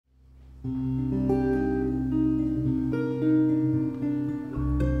Dearest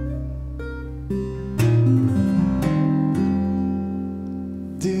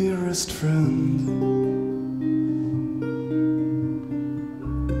friend,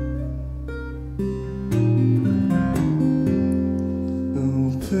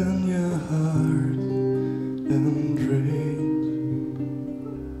 open your heart and read.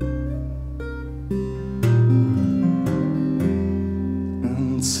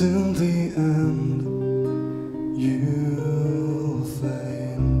 Until the end you'll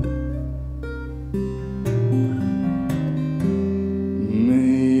find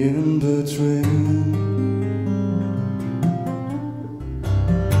me in between.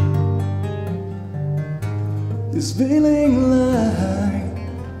 This feeling like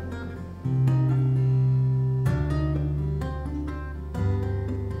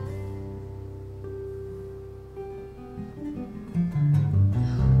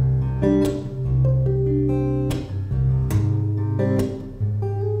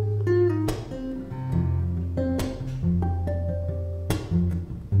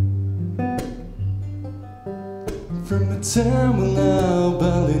from the time when I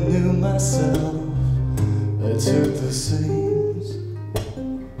barely knew myself, I took the seams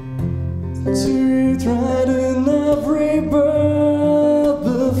to read right in every birth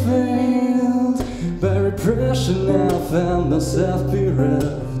that failed. By repression I found myself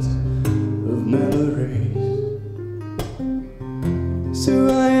bereft of memories, so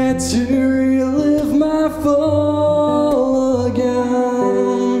I had to relive my fall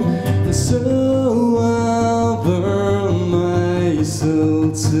again. And so I'll burn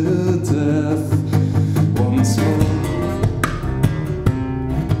myself to death once more.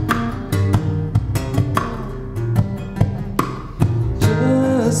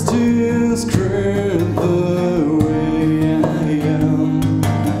 Just to scream the way I am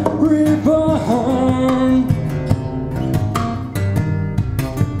reborn.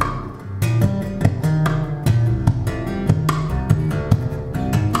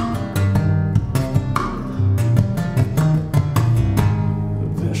 A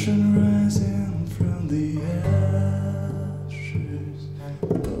passion rising from the ashes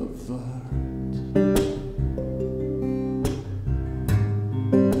of art.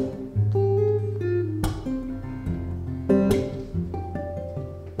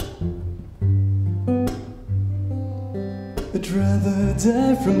 I'd rather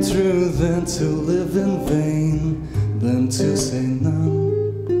die from truth than to live in vain, than to say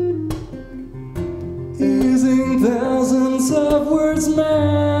none. Using thousands of words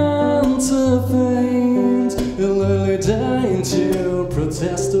meant to faint, you'll only dying to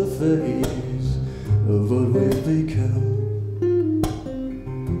protest the face of what we've become.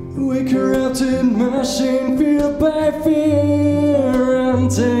 We corrupted machine fueled by fear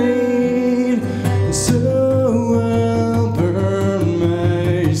and hate. So I'll burn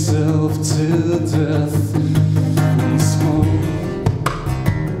myself to death once more.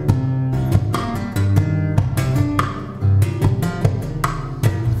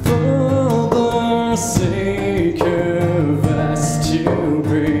 For the sake of us to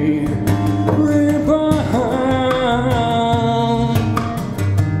be reborn.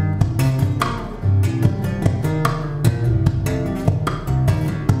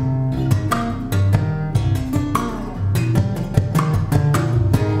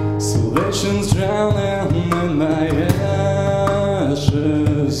 Salvation's drowning in my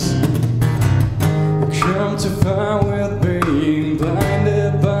ashes. Come to find with being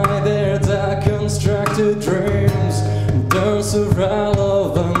blinded by their dark constructed dreams. Those of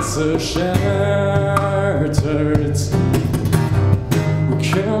relevance are shattered. We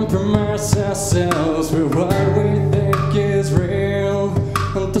compromise ourselves with what we think is real,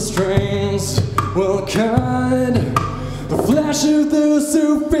 and the strings will cut the flesh of those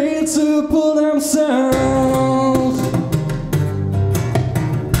who fail to pull themselves.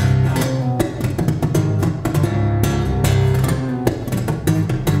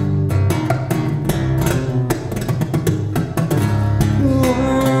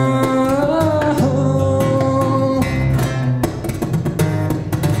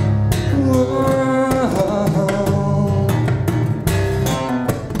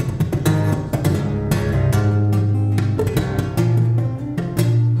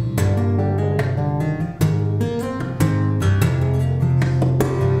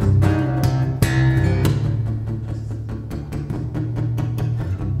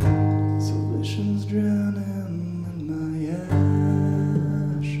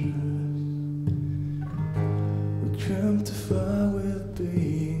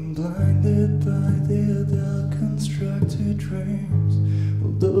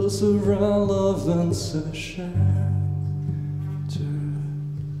 was irrelevance a shelter.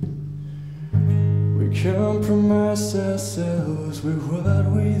 We compromise ourselves with what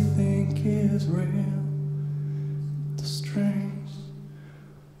we think is real. The strings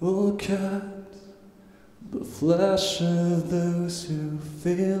will cut the flesh of those who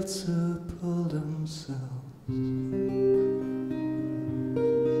fail to pull themselves.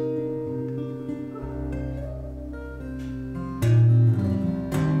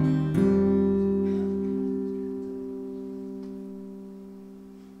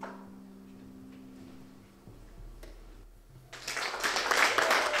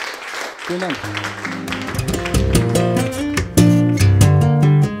 Vielen Dank.